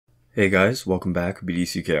Hey guys, welcome back.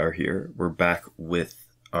 BDCKR here. We're back with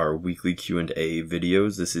our weekly Q&A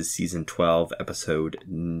videos. This is season 12, episode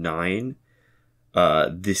 9.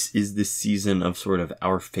 This is the season of sort of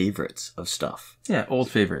our favorites of stuff. Yeah, old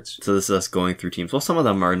favorites. So this is us going through teams. Well, some of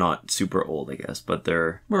them are not super old, I guess, but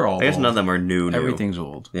we're all I guess old. none of them are new. Everything's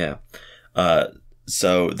old. Yeah.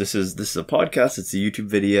 So this is a podcast. It's a YouTube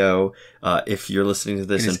video. If you're listening to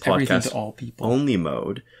this in podcast all people. only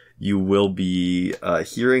mode, you will be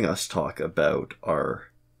hearing us talk about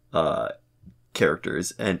our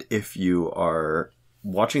characters, and if you are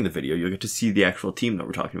watching the video, you'll get to see the actual team that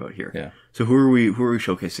we're talking about here. Yeah. So who are we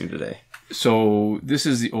showcasing today? So this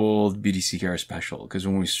is the old BDCKR special, because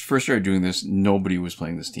when we first started doing this, nobody was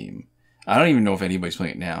playing this team. I don't even know if anybody's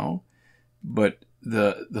playing it now, but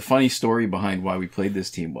the funny story behind why we played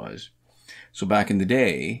this team was, so back in the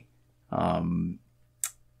day,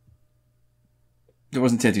 there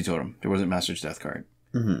wasn't Tentu Totem. There wasn't Master's Death card.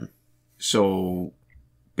 Mm-hmm. So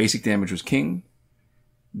basic damage was king.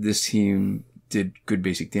 This team did good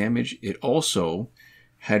basic damage. It also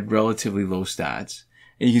had relatively low stats.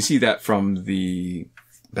 And you can see that from the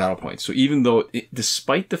battle points. So even though,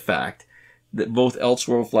 despite the fact that both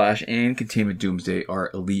Elseworld Flash and Containment Doomsday are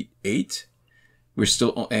Elite 8, we're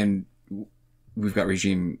still, and we've got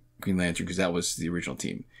Regime Green Lantern because that was the original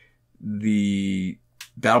team. The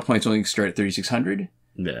battle points only start at 3,600.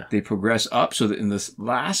 Yeah. They progress up so that in this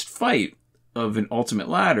last fight of an ultimate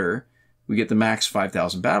ladder, we get the max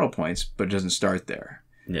 5,000 battle points, but it doesn't start there.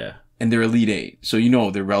 Yeah. And they're Elite 8. So you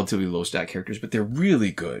know they're relatively low stat characters, but they're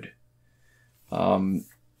really good.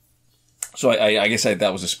 So I guess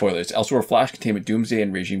that was a spoiler. It's Elseworld Flash, Containment Doomsday,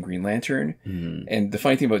 and Regime Green Lantern. Mm-hmm. And the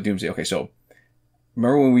funny thing about Doomsday, okay, so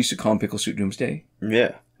remember when we used to call him Pickle Suit Doomsday?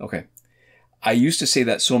 Yeah. Okay. I used to say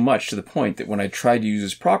that so much to the point that when I tried to use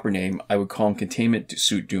his proper name, I would call him Containment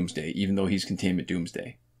Suit Doomsday, even though he's Containment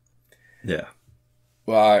Doomsday. Yeah.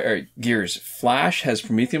 All right, gears. Flash has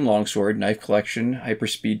Prometheum Longsword, Knife Collection,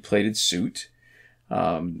 Hyperspeed Plated Suit.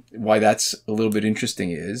 Why that's a little bit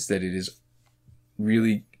interesting is that it is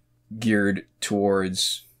really geared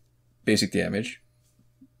towards basic damage,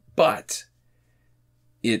 but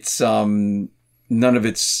it's none of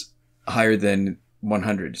it's higher than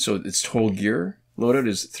 100. So its total gear loadout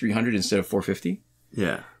is 300 instead of 450.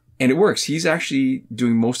 Yeah. And it works. He's actually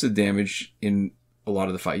doing most of the damage in a lot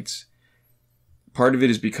of the fights. Part of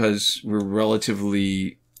it is because we're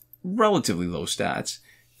relatively low stats,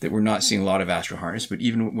 that we're not seeing a lot of Astro Harness. But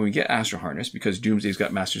even when we get Astro Harness, because Doomsday's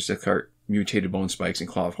got Master Death card, Mutated Bone Spikes, and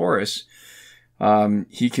Claw of Horus,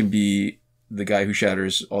 he can be the guy who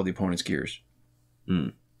shatters all the opponent's gears.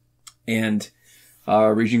 Mm. And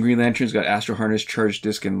Raging Green Lantern's got Astro Harness, Charged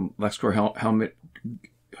Disc, and LexCorp Helmet,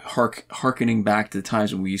 harkening back to the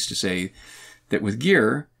times when we used to say that with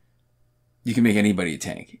gear, you can make anybody a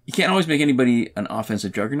tank. You can't always make anybody an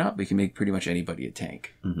offensive juggernaut, but you can make pretty much anybody a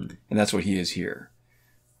tank. Mm-hmm. And that's what he is here.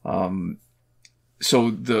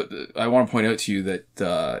 So I want to point out to you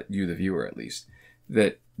that, you, the viewer at least,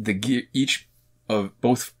 that the gear, each of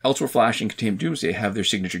both Elseworld Flash and Containment Doomsday have their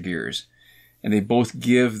signature gears. And they both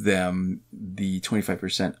give them the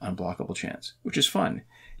 25% unblockable chance, which is fun.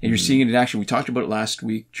 And you're seeing it in action. We talked about it last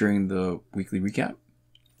week during the weekly recap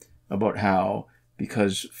about how,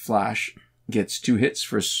 because Flash gets 2 hits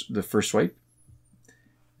for the first swipe,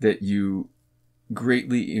 that you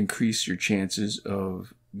greatly increase your chances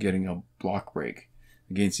of getting a block break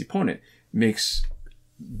against the opponent. Makes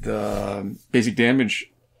the basic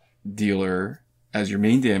damage dealer as your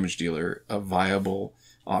main damage dealer a viable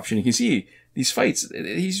option. You can see these fights,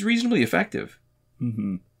 he's reasonably effective.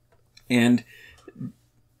 Mm-hmm. And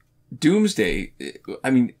Doomsday, I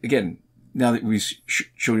mean, again, now that we've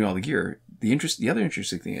shown you all the gear, the other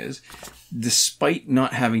interesting thing is, despite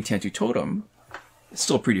not having Tentu Totem, it's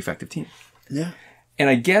still a pretty effective team. Yeah. And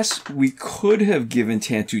I guess we could have given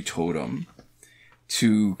Tentu Totem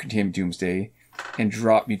to Containment Doomsday and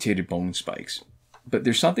drop Mutated Bone Spikes. But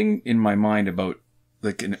there's something in my mind about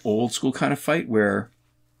like an old school kind of fight where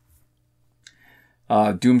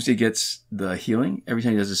Doomsday gets the healing every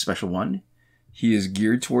time he does a special one. He is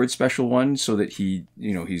geared towards special one so that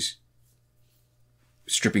he's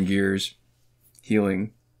stripping gears,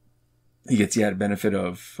 healing. He gets the added benefit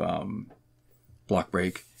of block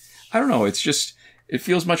break. I don't know. It's just, it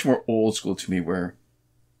feels much more old school to me where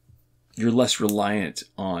you're less reliant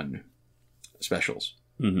on specials.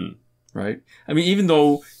 Mm-hmm. Right? I mean, even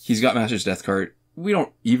though he's got Master's Death card, we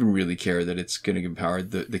don't even really care that it's going to give power.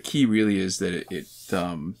 The key really is that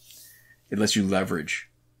it lets you leverage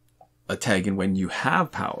a tag and when you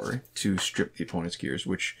have power to strip the opponent's gears,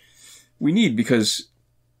 which we need because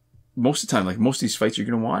most of the time, like most of these fights you're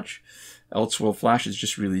going to watch, Elseworld Flash is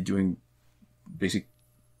just really doing basic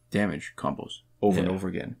damage combos over and over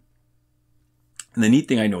again. And the neat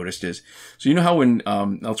thing I noticed is, so you know how when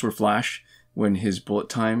Elseworld Flash, when his bullet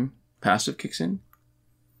time passive kicks in,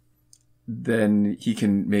 then he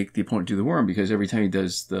can make the opponent do the worm, because every time he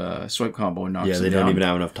does the swipe combo and knocks him down. Yeah, they don't even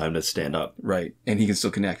have enough time to stand up. Right, and he can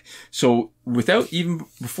still connect. So without, even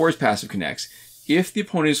before his passive connects, if the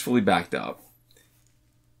opponent is fully backed up,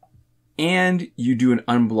 and you do an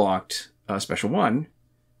unblocked special one,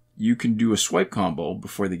 you can do a swipe combo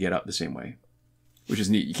before they get up the same way, which is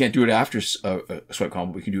neat. You can't do it after a swipe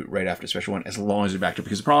combo, but you can do it right after special one, as long as they're backed up.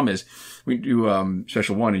 Because the problem is, when you do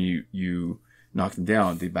special one and you knock them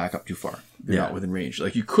down, they back up too far. They're not within range.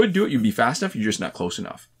 Like, you could do it, you'd be fast enough, you're just not close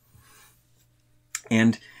enough.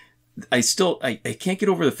 And I can't get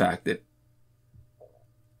over the fact that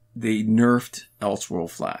they nerfed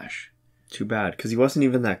Elseworld Flash. Too bad, because he wasn't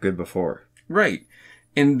even that good before. Right.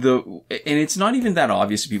 And it's not even that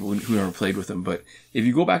obvious to people who never played with him, but if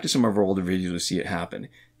you go back to some of our older videos, you'll see it happen,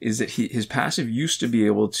 is that his passive used to be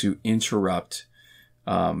able to interrupt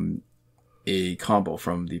a combo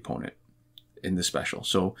from the opponent in the special.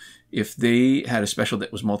 So if they had a special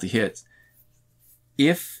that was multi-hit,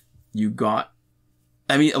 if you got,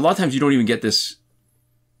 I mean, a lot of times you don't even get this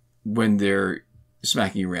when they're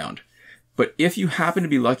smacking you around, but if you happen to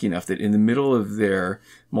be lucky enough that in the middle of their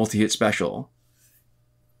multi-hit special,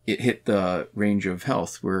 it hit the range of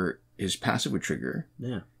health where his passive would trigger,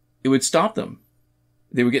 it would stop them.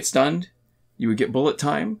 They would get stunned. You would get bullet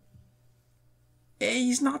time.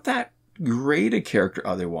 He's not that great a character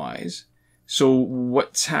otherwise. So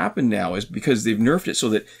what's happened now is, because they've nerfed it so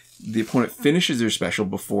that the opponent finishes their special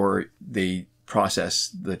before they process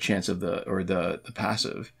the chance of the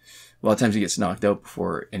passive, a lot of times he gets knocked out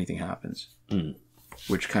before anything happens,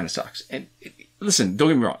 which kind of sucks. And listen, don't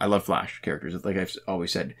get me wrong, I love Flash characters. Like I've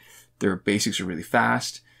always said, their basics are really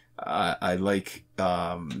fast. I like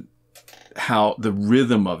how the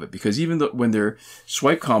rhythm of it, because even though when their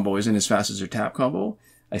swipe combo isn't as fast as their tap combo,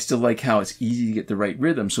 I still like how it's easy to get the right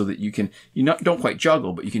rhythm, so that you don't quite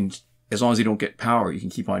juggle, but you can, as long as you don't get power, you can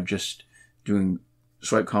keep on just doing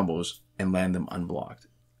swipe combos and land them unblocked.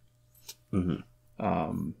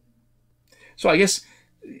 So I guess,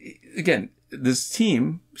 again, this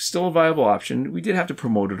team, still a viable option. We did have to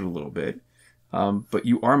promote it a little bit, but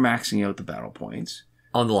you are maxing out the battle points.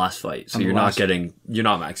 On the last fight. So you're not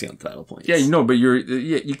maxing out the battle points. Yeah, but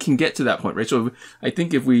you can get to that point, right? So I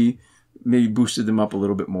think if we maybe boosted them up a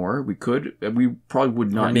little bit more, we probably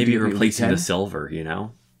would not. Or maybe replacing the silver, you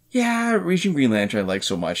know? Yeah, Regime Green Lantern I like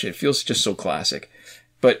so much. It feels just so classic.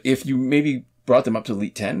 But if you maybe brought them up to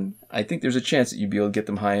Elite 10, I think there's a chance that you'd be able to get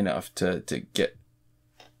them high enough to get,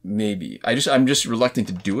 maybe. I'm just reluctant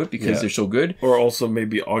to do it because they're so good. Or also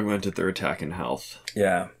maybe augmented their attack and health.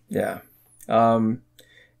 Yeah.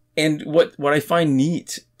 And what I find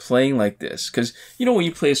neat playing like this, because, when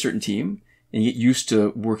you play a certain team and you get used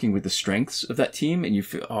to working with the strengths of that team and you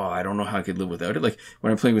feel, I don't know how I could live without it. Like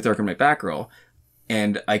when I'm playing with Arkham Knight Batgirl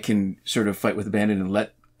and I can sort of fight with Abandon and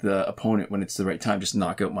let the opponent, when it's the right time, just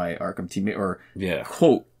knock out my Arkham teammate, or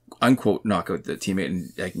quote unquote knock out the teammate,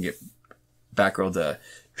 and I can get Batgirl to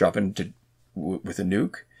drop into with a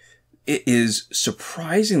nuke. It is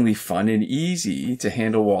surprisingly fun and easy to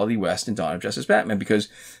handle Wally West and Dawn of Justice Batman, because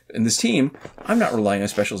in this team, I'm not relying on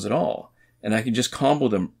specials at all. And I can just combo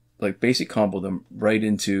them, like basic combo them right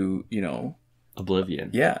into, Oblivion.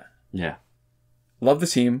 Yeah. Love the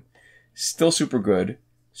team. Still super good.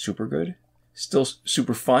 Still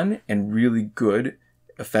super fun and really good,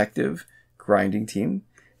 effective, grinding team.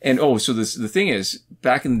 And so the thing is,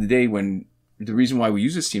 back in the day when the reason why we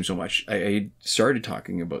use this team so much, I started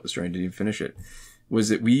talking about the story and didn't even finish it, was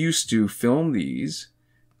that we used to film these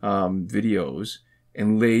videos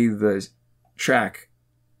and lay the track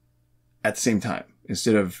at the same time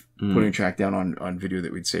instead of putting a track down on video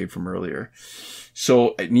that we'd saved from earlier.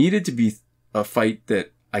 So it needed to be a fight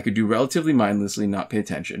that I could do relatively mindlessly, not pay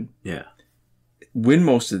attention. Yeah. Win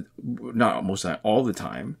all the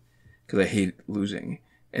time, because I hate losing.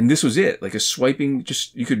 And this was it, like a swiping,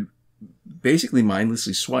 you could basically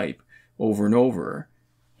mindlessly swipe over and over,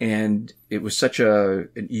 and it was such an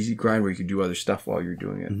easy grind where you could do other stuff while you're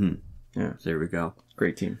doing it. Yeah, there we go.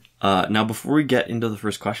 Great team. Now, before we get into the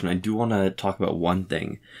first question, I do want to talk about one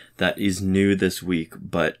thing that is new this week,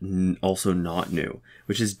 but also not new,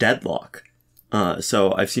 which is Deadlock.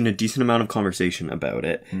 So I've seen a decent amount of conversation about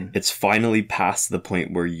it. It's finally past the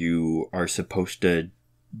point where you are supposed to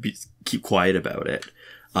keep quiet about it.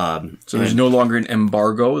 So there's no longer an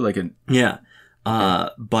embargo,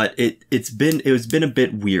 but it's been a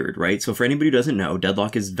bit weird, right? So for anybody who doesn't know,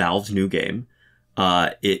 Deadlock is Valve's new game.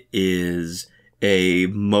 It is a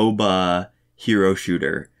MOBA hero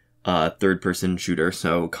shooter, third-person shooter,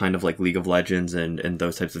 so kind of like League of Legends and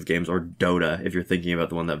those types of games, or Dota, if you're thinking about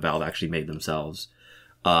the one that Valve actually made themselves.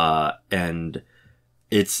 And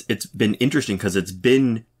it's been interesting because it's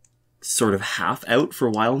been sort of half out for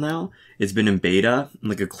a while now. It's been in beta,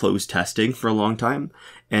 like a closed testing for a long time,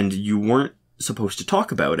 and you weren't supposed to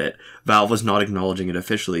talk about it. Valve was not acknowledging it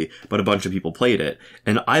officially, but a bunch of people played it.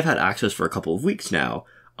 And I've had access for a couple of weeks now,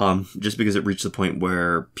 just because it reached the point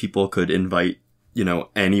where people could invite, you know,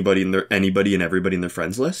 anybody and everybody in their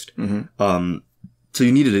friends list. Mm-hmm. So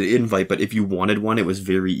you needed an invite, but if you wanted one, it was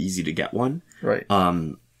very easy to get one. Right.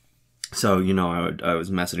 So, you know, I was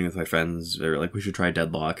messaging with my friends. They were like, we should try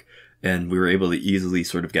Deadlock. And we were able to easily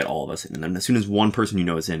sort of get all of us in. And then as soon as one person you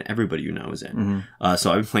know is in, everybody you know is in. Mm-hmm. So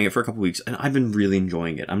I've been playing it for a couple of weeks, and I've been really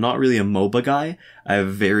enjoying it. I'm not really a MOBA guy. I have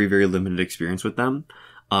very, very limited experience with them.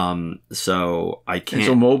 So I can't... And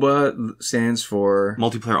so MOBA stands for...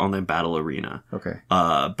 Multiplayer Online Battle Arena. Okay.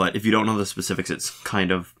 But if you don't know the specifics, it's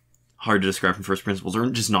kind of hard to describe from first principles, or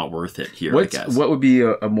just not worth it here, I guess. What would be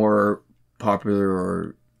a more popular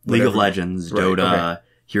or... League of Legends, right, Dota... okay.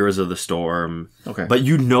 Heroes of the Storm. Okay. But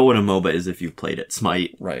you know what a MOBA is if you've played it.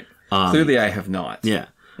 Smite. Right. Clearly I have not. Yeah.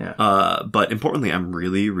 Yeah. But importantly, I'm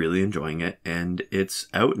really, really enjoying it, and it's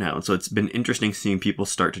out now. And so it's been interesting seeing people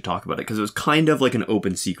start to talk about it, because it was kind of like an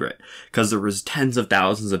open secret, because there was tens of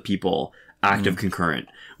thousands of people active concurrent,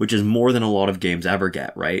 which is more than a lot of games ever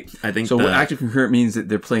get, right? I think so. What active concurrent means that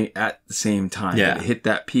they're playing at the same time. Yeah. They hit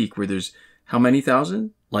that peak where there's how many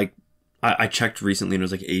thousand? Like, I checked recently, and it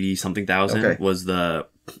was like 80 something thousand. Okay. was the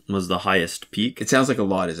highest peak. It sounds like a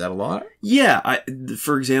lot. Is that a lot? Yeah.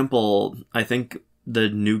 For example, I think the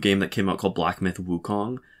new game that came out called Black Myth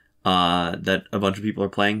Wukong, that a bunch of people are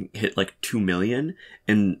playing, hit like 2 million,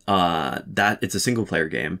 and that it's a single player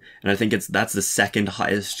game, and I think that's the second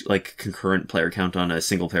highest like concurrent player count on a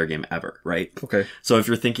single player game ever, right? Okay. So if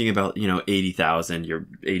you're thinking about, you know, 80,000, you're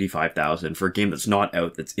 85,000 for a game that's not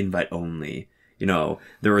out, that's invite only. You know,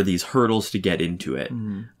 there are these hurdles to get into it.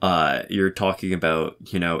 You're talking about,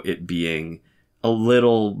 you know, it being a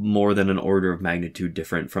little more than an order of magnitude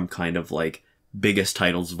different from kind of like biggest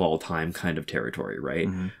titles of all time kind of territory, right?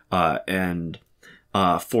 And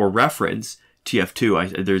for reference,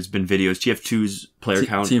 TF2, there's been videos, TF2's player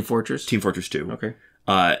count... Team Fortress 2. Okay.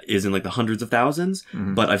 Is in like the hundreds of thousands,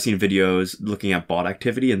 but I've seen videos looking at bot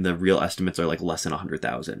activity, and the real estimates are like less than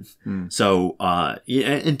 100,000. So,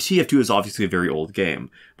 and TF2 is obviously a very old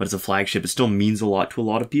game, but it's a flagship. It still means a lot to a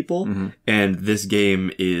lot of people, and this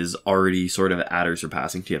game is already sort of at or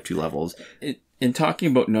surpassing TF2 levels. And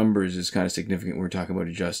talking about numbers is kind of significant when we're talking about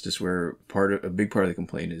Injustice, where a big part of the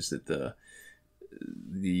complaint is that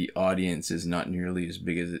the audience is not nearly as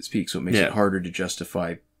big as its peak, so it makes it harder to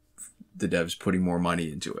justify the devs putting more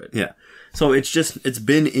money into it. Yeah. So it's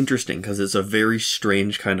been interesting because it's a very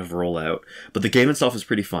strange kind of rollout, but the game itself is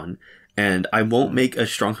pretty fun, and I won't make a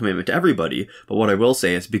strong commitment to everybody, but what I will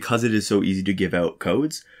say is, because it is so easy to give out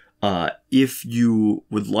codes, if you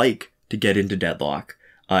would like to get into Deadlock,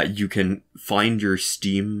 you can find your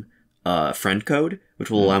Steam friend code,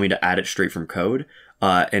 which will allow me to add it straight from code,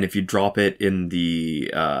 and if you drop it in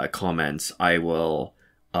the comments, I will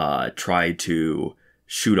try to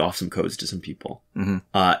shoot off some codes to some people.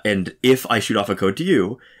 And if I shoot off a code to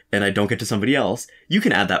you and I don't get to somebody else, you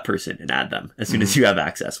can add that person and add them as soon as you have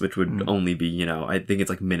access, which would only be, you know, I think it's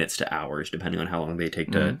like minutes to hours, depending on how long they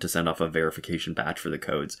take to send off a verification batch for the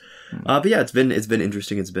codes. But yeah, it's been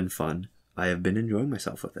interesting. It's been fun. I have been enjoying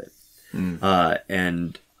myself with it.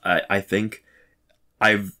 And I think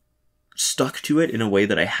I've stuck to it in a way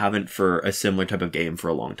that I haven't for a similar type of game for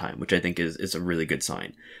a long time, which I think is a really good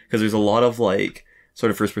sign. Because there's a lot of like sort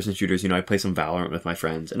of first-person shooters, you know, I play some Valorant with my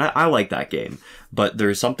friends, and I like that game. But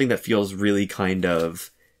there's something that feels really kind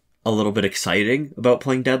of a little bit exciting about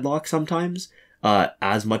playing Deadlock sometimes,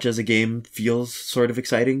 as much as a game feels sort of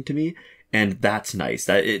exciting to me, and that's nice.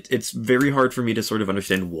 That it's very hard for me to sort of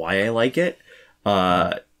understand why I like it,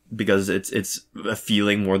 because it's a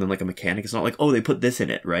feeling more than like a mechanic. It's not like, oh, they put this in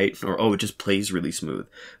it, right? Or, oh, it just plays really smooth.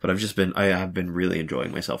 But I have been really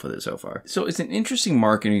enjoying myself with it so far. So it's an interesting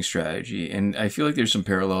marketing strategy, and I feel like there's some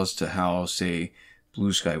parallels to how, say,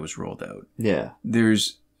 Blue Sky was rolled out. Yeah.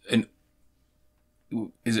 Is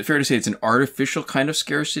it fair to say it's an artificial kind of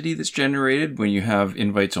scarcity that's generated when you have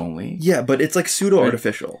invites only? Yeah, but it's like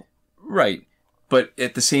pseudo-artificial. Right. But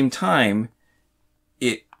at the same time,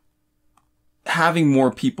 having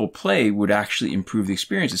more people play would actually improve the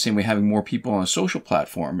experience, the same way having more people on a social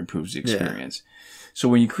platform improves the experience. So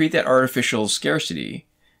when you create that artificial scarcity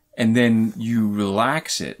and then you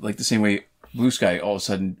relax it, like the same way Blue Sky all of a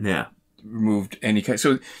sudden removed any kind.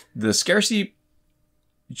 So the scarcity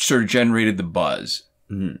sort of generated the buzz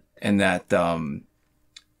and that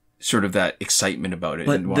sort of that excitement about it.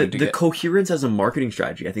 But and the coherence as a marketing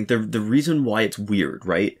strategy, I think the reason why it's weird,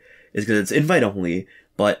 right, is because it's invite only,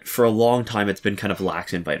 but for a long time it's been kind of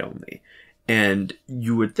lax invite only. And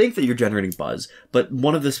you would think that you're generating buzz, but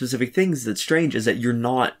one of the specific things that's strange is that you're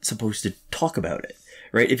not supposed to talk about it,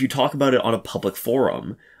 right? If you talk about it on a public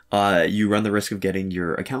forum, you run the risk of getting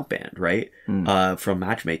your account banned, right? From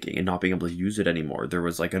matchmaking and not being able to use it anymore. There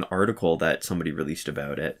was like an article that somebody released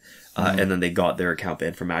about it, and then they got their account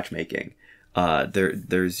banned from matchmaking.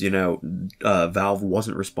 There's Valve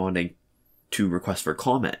wasn't responding to requests for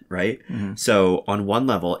comment, right? So on one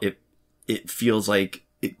level, it feels like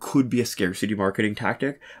it could be a scarcity marketing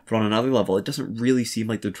tactic, but on another level, it doesn't really seem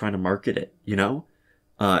like they're trying to market it, you know?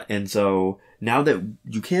 And so now that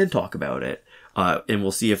you can talk about it, and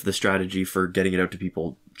we'll see if the strategy for getting it out to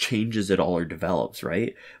people changes at all or develops,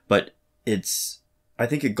 right? But I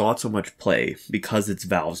think it got so much play because it's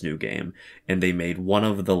Valve's new game, and they made one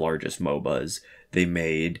of the largest MOBAs. They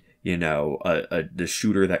made, the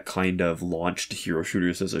shooter that kind of launched hero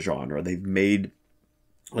shooters as a genre. They've made,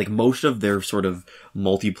 like, most of their sort of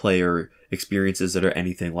multiplayer experiences that are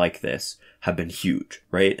anything like this have been huge,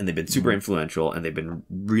 right? And they've been super influential, and they've been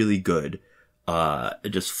really good,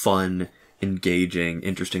 just fun, engaging,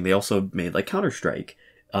 interesting. They also made like Counter-Strike,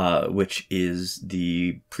 which is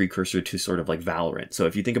the precursor to sort of like Valorant. So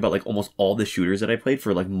if you think about like almost all the shooters that I played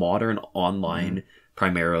for like modern online,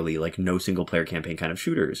 primarily like no single player campaign kind of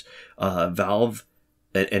shooters, Valve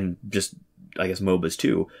and just I guess MOBAs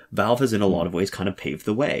too, Valve has in a lot of ways kind of paved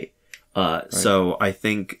the way. Right. So I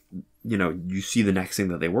think, you see the next thing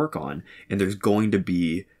that they work on, and there's going to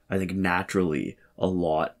be, I think, naturally a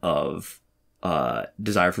lot of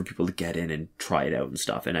desire for people to get in and try it out and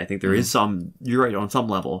stuff. And I think there is you're right, on some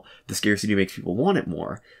level, the scarcity makes people want it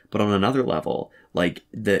more. But on another level, like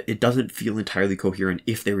it doesn't feel entirely coherent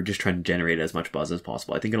if they were just trying to generate as much buzz as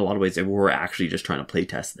possible. I think in a lot of ways they were actually just trying to play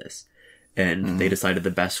test this. And they decided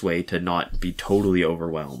the best way to not be totally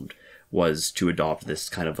overwhelmed was to adopt this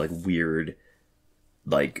kind of like weird,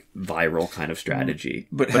 like viral kind of strategy.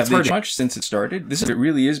 But have they much since it started? It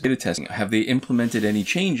really is beta testing. Have they implemented any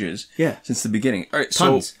changes since the beginning? All right,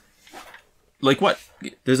 tons. So, like what?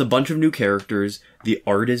 There's a bunch of new characters. The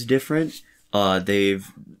art is different.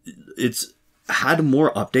 It's had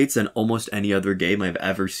more updates than almost any other game I've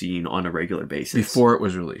ever seen on a regular basis. Before it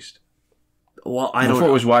was released. Well, before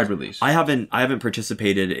it was wide release. I haven't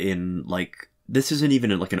participated in like, this isn't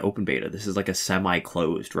even like an open beta. This is like a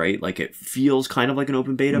semi-closed, right? Like it feels kind of like an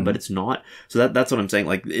open beta, but it's not. So that's what I'm saying.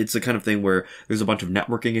 Like it's the kind of thing where there's a bunch of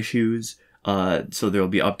networking issues. So there'll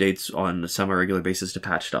be updates on a semi-regular basis to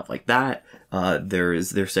patch stuff like that.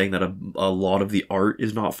 They're saying that a lot of the art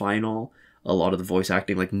is not final. A lot of the voice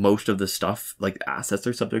acting, like most of the stuff, like assets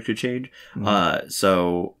are subject to change.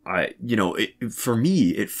 So for me,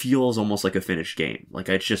 it feels almost like a finished game. Like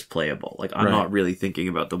it's just playable. Like I'm not really thinking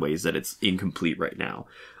about the ways that it's incomplete right now.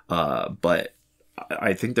 But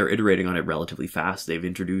I think they're iterating on it relatively fast. They've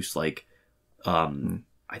introduced like,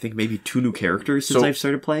 I think maybe 2 new characters since I've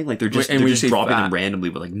started playing. Like they're just dropping them randomly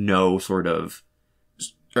with like no sort of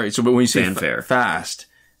right. So but when you say fanfare. Fast,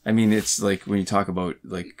 I mean, it's like when you talk about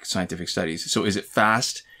like scientific studies. So is it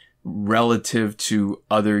fast relative to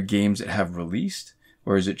other games that have released,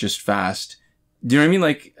 or is it just fast? Do you know what I mean?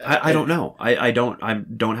 Like, I don't know. I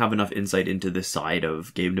don't have enough insight into this side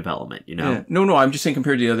of game development, Yeah. No, I'm just saying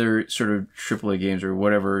compared to the other sort of AAA games or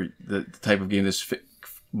whatever the type of game this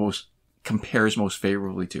compares most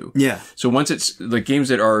favorably to. Yeah. So once it's like games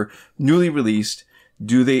that are newly released,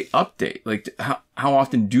 do they update? Like how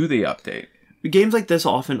often do they update? Games like this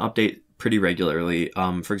often update pretty regularly.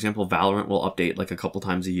 For example, Valorant will update like a couple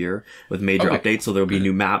times a year with major updates. So there will be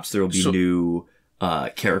new maps, there will be new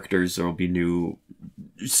characters, there will be new,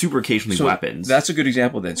 super occasionally weapons. That's a good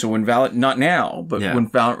example then. So when Valorant, not now, but when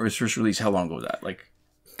Valorant was first released, how long ago was that? Like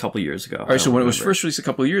a couple years ago. All right, so when it was first released a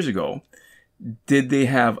couple of years ago, did they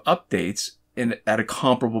have updates at a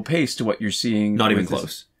comparable pace to what you're seeing? Not even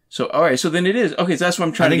close. So, all right. So then it is. Okay. So that's what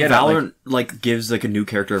I'm trying to get at. I think Valorant like gives like a new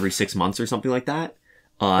character every 6 months or something like that.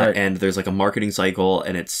 And there's like a marketing cycle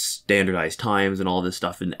and it's standardized times and all this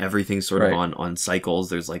stuff and everything's sort of on cycles.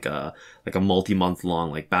 There's like a multi-month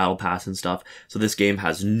long like battle pass and stuff. So this game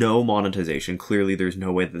has no monetization. Clearly there's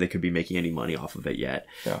no way that they could be making any money off of it yet.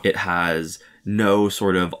 Yeah. It has no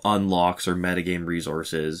sort of unlocks or metagame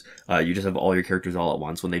resources. You just have all your characters all at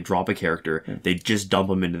once. When they drop a character, they just dump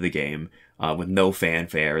them into the game. With no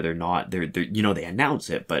fanfare. They're they announce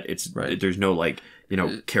it, but it's, there's no like,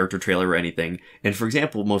 character trailer or anything. And for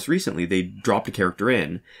example, most recently, they dropped a character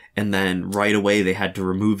in, and then right away they had to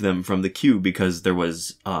remove them from the queue because there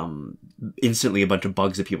was instantly a bunch of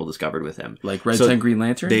bugs that people discovered with him. Like Red Son Green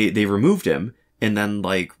Lantern? They removed him, and then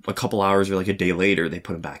like a couple hours or like a day later, they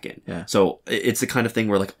put him back in. Yeah. So it's the kind of thing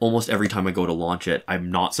where like almost every time I go to launch it, I'm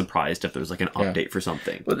not surprised if there's like an update for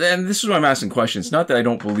something. But then this is why I'm asking questions. Not that I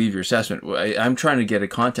don't believe your assessment. I'm trying to get a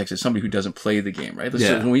context as somebody who doesn't play the game, right?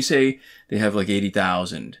 So when we say they have like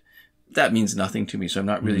 80,000, that means nothing to me. So I'm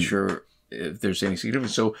not really sure if there's any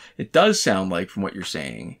significance. So it does sound like, from what you're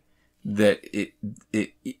saying, that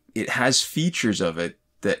it has features of it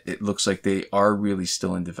that it looks like they are really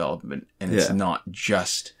still in development, and it's not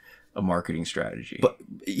just a marketing strategy. But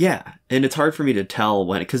yeah, and it's hard for me to tell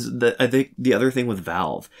when, because I think the other thing with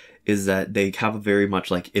Valve is that they have a very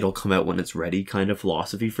much like it'll come out when it's ready kind of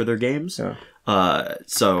philosophy for their games. Yeah.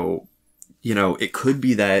 So it could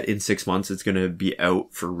be that in 6 months it's going to be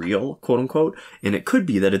out for real, quote unquote, and it could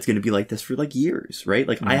be that it's going to be like this for like years, right?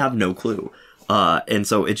 Like I have no clue. And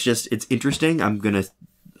so it's interesting.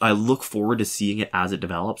 I look forward to seeing it as it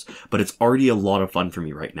develops, but it's already a lot of fun for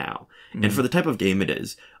me right now. And for the type of game it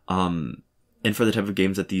is, and for the type of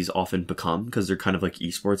games that these often become, because they're kind of like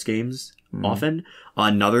esports games often,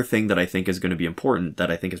 another thing that I think is going to be important that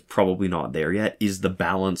I think is probably not there yet is the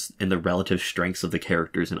balance and the relative strengths of the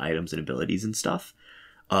characters and items and abilities and stuff.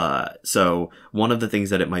 So one of the things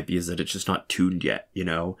that it might be is that it's just not tuned yet,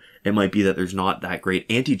 It might be that there's not that great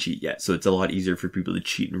anti-cheat yet, so it's a lot easier for people to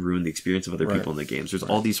cheat and ruin the experience of other people in the games. There's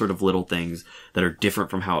all these sort of little things that are different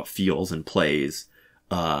from how it feels and plays,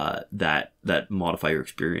 that modify your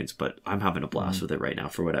experience, but I'm having a blast with it right now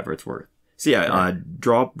for whatever it's worth. So yeah,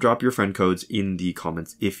 drop your friend codes in the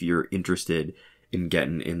comments if you're interested in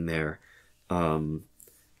getting in there.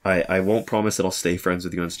 I won't promise that I'll stay friends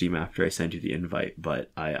with you on Steam after I send you the invite, but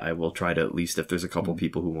I will try to, at least if there's a couple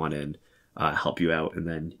people who want in, help you out, and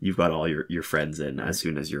then you've got all your friends in as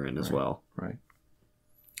soon as you're in as well. Right.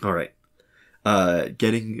 All right.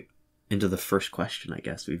 Getting into the first question, I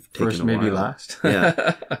guess we've taken first, maybe last.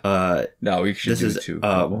 Yeah. No, we should do two.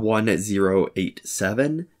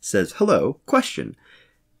 1087 says, "Hello, question.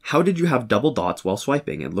 How did you have double dots while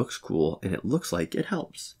swiping? It looks cool, and it looks like it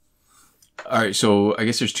helps." All right, so I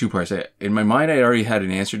guess there's two parts. In my mind, I already had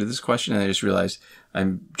an answer to this question, and I just realized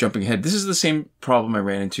I'm jumping ahead. This is the same problem I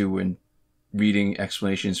ran into when reading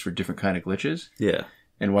explanations for different kind of glitches. Yeah.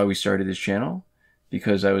 And why we started this channel,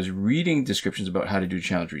 because I was reading descriptions about how to do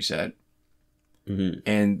challenge reset,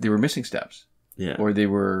 and they were missing steps. Yeah. Or they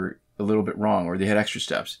were a little bit wrong, or they had extra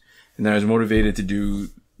steps. And then I was motivated to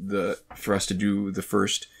for us to do the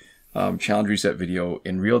first challenge reset video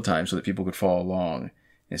in real time so that people could follow along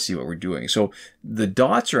and see what we're doing. So the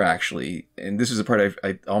dots are actually, and this is the part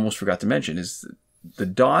I almost forgot to mention, is the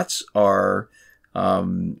dots are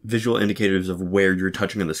visual indicators of where you're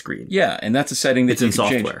touching on the screen. Yeah, and that's a setting that it's in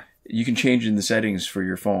software. You can change in the settings for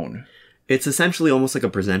your phone. It's essentially almost like a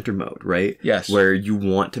presenter mode, right? Yes. Where you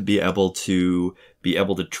want to be able to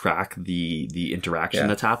track the interaction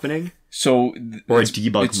that's happening. So or a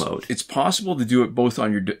debug mode. It's possible to do it both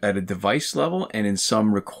on at a device level and in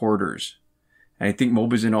some recorders. And I think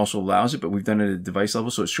Mobizen also allows it, but we've done it at a device level,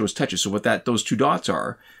 so it shows touches. So what those two dots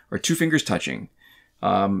are two fingers touching.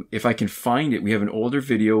 If I can find it, we have an older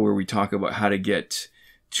video where we talk about how to get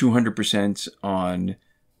 200% on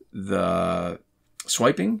the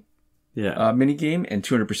swiping mini game and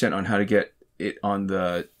 200% on how to get it on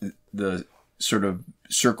the sort of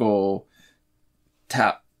circle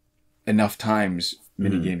tap enough times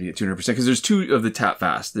mini game to get 200%. Because there's two of the tap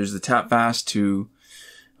fast. There's the tap fast to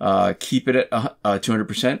keep it at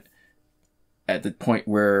 200% at the point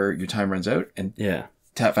where your time runs out, and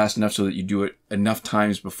tap fast enough so that you do it enough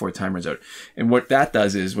times before time runs out. And what that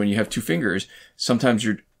does is when you have two fingers,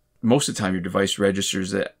 most of the time your device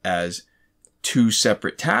registers it as two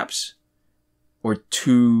separate taps or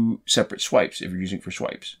two separate swipes if you're using it for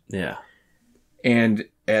swipes. Yeah. And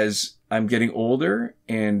as I'm getting older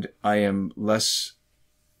and I am less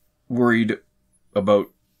worried about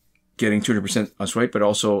getting 200% on swipe, but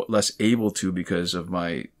also less able to because of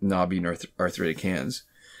my knobby and arthritic hands,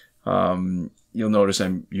 you'll notice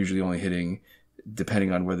I'm usually only hitting,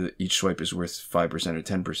 depending on whether each swipe is worth 5% or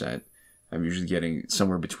 10%, I'm usually getting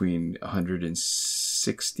somewhere between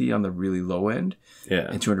 160 on the really low end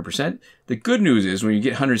and 200%. The good news is when you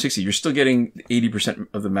get 160, you're still getting 80%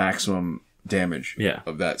 of the maximum damage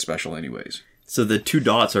of that special anyways. So the two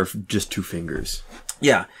dots are just two fingers.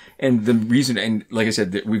 Yeah. And the reason, and like I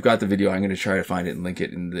said, we've got the video. I'm going to try to find it and link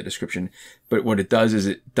it in the description. But what it does is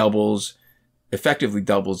it effectively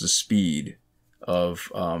doubles the speed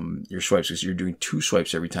of your swipes because you're doing 2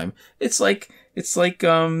 swipes every time. It's like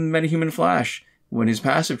Metahuman Flash. When his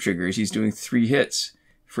passive triggers, he's doing 3 hits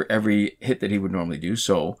for every hit that he would normally do.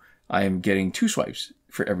 So I am getting 2 swipes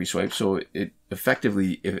for every swipe. So it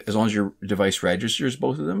effectively, as long as your device registers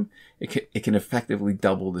both of them, it can effectively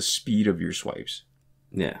double the speed of your swipes.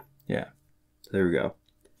 Yeah. Yeah. There we go.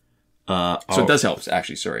 So it does help,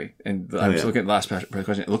 actually, sorry. And I'm just looking at the last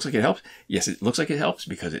question. It looks like it helps. Yes, it looks like it helps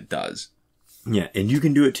because it does. Yeah, and you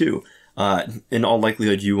can do it too. In all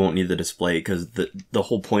likelihood, you won't need the display because the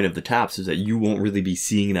whole point of the taps is that you won't really be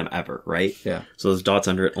seeing them ever, right? Yeah. So those dots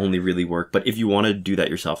under it only really work. But if you want to do that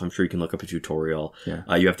yourself, I'm sure you can look up a tutorial. Yeah.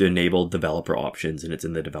 You have to enable developer options, and it's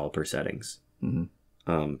in the developer settings.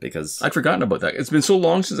 Mm-hmm. Because I'd forgotten about that. It's been so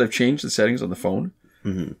long since I've changed the settings on the phone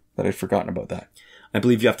that I'd forgotten about that. I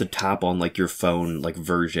believe you have to tap on like your phone like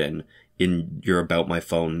version in your About My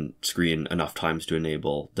Phone screen enough times to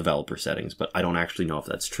enable developer settings, but I don't actually know if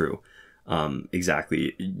that's true.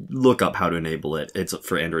 Exactly. Look up how to enable it. It's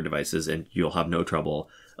for Android devices and you'll have no trouble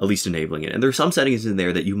at least enabling it. And there's some settings in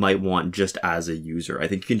there that you might want just as a user. I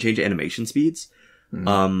think you can change animation speeds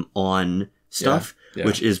on stuff,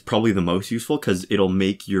 which is probably the most useful because it'll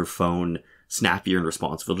make your phone snappier and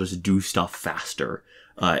responsive. It'll just do stuff faster.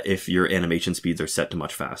 If your animation speeds are set to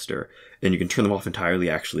much faster, and you can turn them off entirely,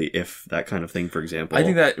 actually, if that kind of thing, for example. I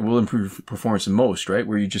think that will improve performance the most, right?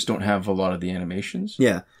 Where you just don't have a lot of the animations.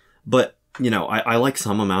 Yeah. But, you know, I like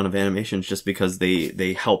some amount of animations just because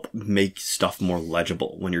they help make stuff more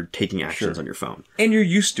legible when you're taking actions on your phone. And you're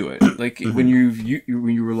used to it. Like when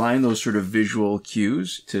you rely on those sort of visual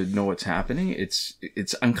cues to know what's happening, it's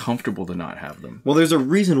uncomfortable to not have them. Well, there's a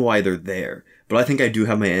reason why they're there, but I think I do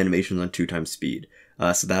have my animations on 2x speed.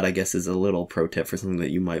 So that, I guess, is a little pro tip for something that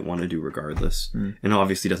you might want to do regardless. And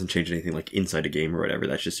obviously doesn't change anything like inside a game or whatever.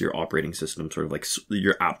 That's just your operating system, sort of like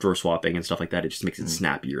your app drawer swapping and stuff like that. It just makes it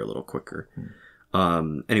snappier a little quicker.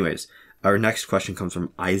 Anyways, our next question comes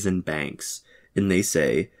from Eisen Banks. And they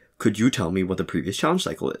say, could you tell me what the previous challenge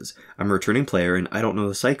cycle is? I'm a returning player and I don't know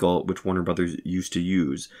the cycle which Warner Brothers used to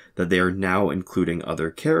use, that they are now including other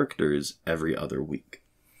characters every other week.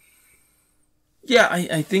 Yeah,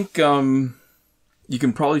 I think... you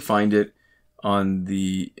can probably find it on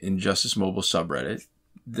the Injustice Mobile subreddit.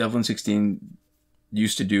 Devlin16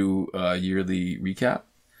 used to do a yearly recap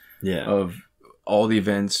of all the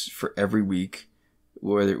events for every week,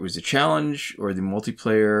 whether it was the challenge or the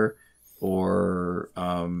multiplayer or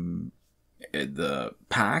the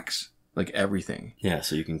packs, like everything. Yeah,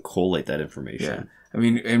 so you can collate that information. Yeah. I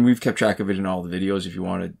mean, and we've kept track of it in all the videos. If you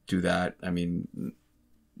want to do that, I mean,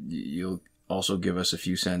 you'll also give us a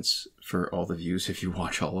few cents for all the views if you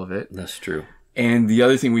watch all of it. That's true. And the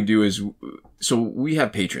other thing we do is, so we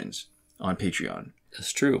have patrons on Patreon.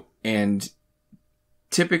 That's true. And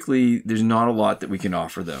typically there's not a lot that we can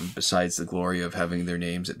offer them besides the glory of having their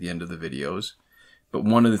names at the end of the videos. But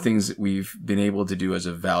one of the things that we've been able to do as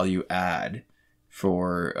a value add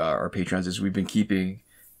for our patrons is we've been keeping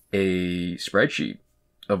a spreadsheet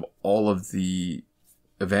of all of the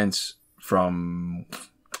events from...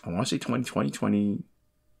 I want to say 2020,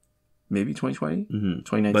 maybe 2020,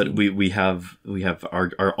 2019. But we have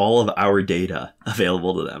our all of our data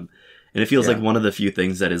available to them. And it feels like one of the few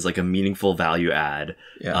things that is like a meaningful value add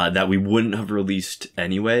that we wouldn't have released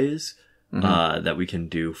anyways, that we can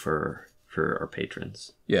do for our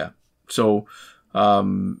patrons. Yeah. So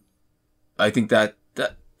I think that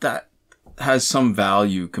has some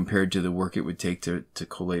value compared to the work it would take to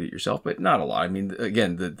collate it yourself, but not a lot. I mean,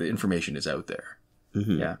 again, the information is out there.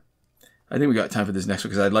 Yeah. I think we got time for this next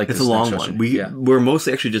one because I'd like it's this a long next one. question. We're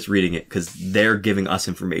mostly actually just reading it because they're giving us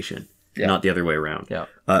information, not the other way around. Yeah.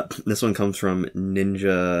 This one comes from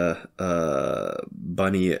Ninja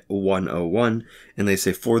Bunny 101, and they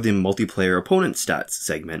say, for the multiplayer opponent stats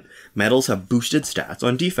segment, medals have boosted stats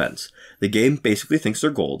on defense. The game basically thinks they're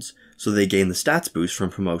golds, so they gain the stats boost from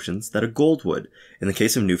promotions that a gold would. In the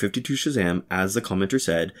case of New 52 Shazam, as the commenter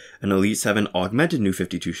said, an Elite 7 augmented New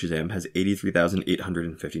 52 Shazam has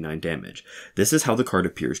 83,859 damage. This is how the card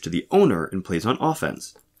appears to the owner and plays on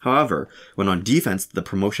offense. However, when on defense, the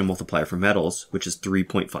promotion multiplier for medals, which is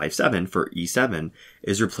 3.57 for E7,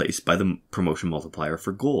 is replaced by the promotion multiplier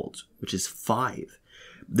for golds, which is 5.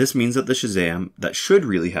 This means that the Shazam, that should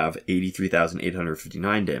really have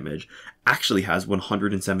 83,859 damage, actually has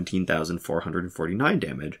 117,449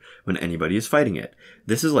 damage when anybody is fighting it.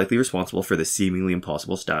 This is likely responsible for the seemingly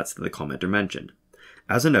impossible stats that the commenter mentioned.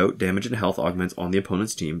 As a note, damage and health augments on the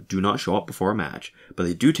opponent's team do not show up before a match, but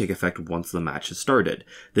they do take effect once the match has started.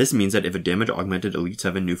 This means that if a damage augmented Elite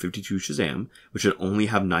 7 New 52 Shazam, which should only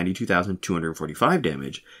have 92,245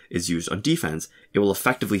 damage, is used on defense, it will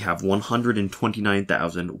effectively have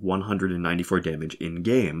 129,194 damage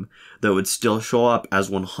in-game, though it would still show up as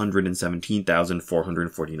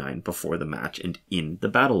 117,449 before the match and in the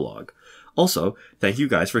battle log. Also, thank you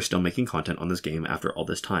guys for still making content on this game after all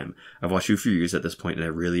this time. I've watched you for years at this point, and I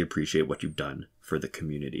really appreciate what you've done for the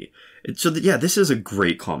community. This is a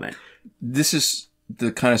great comment. This is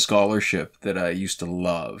the kind of scholarship that I used to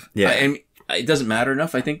love. Yeah. And it doesn't matter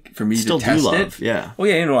enough, I think, for me Still to test do love, it. yeah. Oh,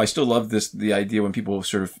 yeah, I still love the idea when people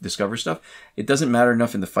sort of discover stuff. It doesn't matter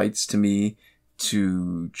enough in the fights to me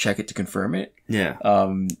to check it to confirm it. Yeah.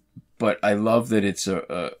 But I love that it's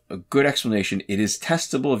a good explanation. It is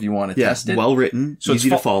testable if you want to test it. Well written, so easy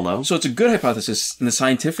to follow. So it's a good hypothesis in the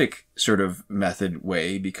scientific sort of method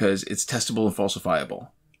way because it's testable and falsifiable.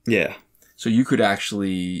 Yeah. So you could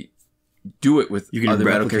actually do it with you can other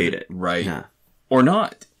replicate it, right? Yeah. Or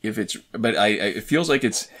not if it's. But it feels like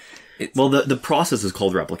it's. Well, the process is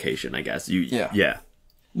called replication, I guess. Yeah.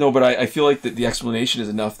 No, but I feel like that the explanation is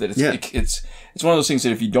enough that it's one of those things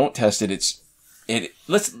that if you don't test it,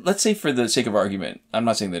 let's say for the sake of argument, I'm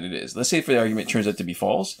not saying that it is. Let's say for the argument it turns out to be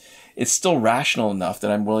false. It's still rational enough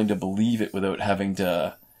that I'm willing to believe it without having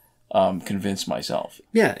to convince myself.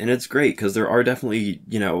 Yeah, and it's great because there are definitely,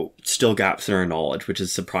 still gaps in our knowledge, which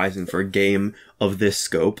is surprising for a game of this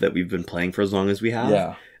scope that we've been playing for as long as we have.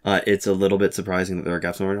 Yeah. It's a little bit surprising that there are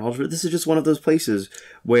gaps in our knowledge, but this is just one of those places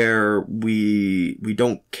where we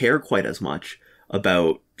don't care quite as much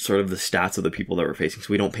about sort of the stats of the people that we're facing, so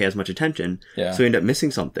we don't pay as much attention. Yeah. So we end up missing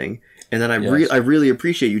something. And then I really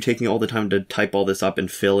appreciate you taking all the time to type all this up and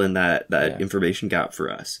fill in that information gap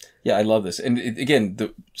for us. Yeah, I love this. And again,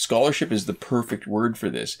 the scholarship is the perfect word for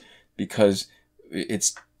this because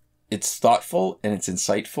it's thoughtful and it's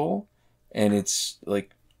insightful and it's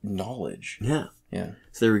like knowledge. Yeah. Yeah.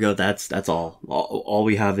 So there we go. That's all. All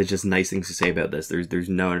we have is just nice things to say about this. There's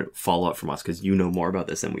no follow-up from us because you know more about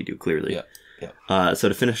this than we do, clearly. Yeah. So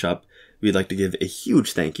to finish up, we'd like to give a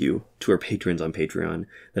huge thank you to our patrons on Patreon.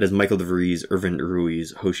 That is Michael Devries, Irvin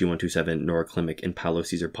Ruiz, Hoshi127, Nora Klimek, and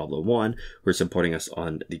Paolo-Cesar-Pablo-Juan, who are supporting us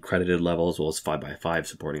on the credited level, as well as 5x5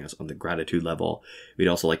 supporting us on the gratitude level. We'd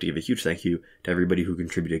also like to give a huge thank you to everybody who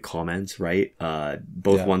contributed comments, right?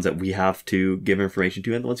 Both ones that we have to give information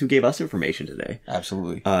to and the ones who gave us information today.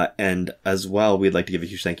 Absolutely. And as well, we'd like to give a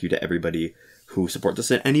huge thank you to everybody who supports us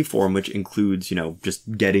in any form, which includes,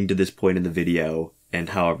 just getting to this point in the video and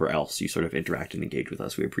however else you sort of interact and engage with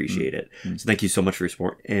us. We appreciate it. So thank you so much for your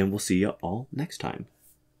support, and we'll see you all next time.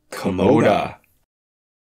 Komoda.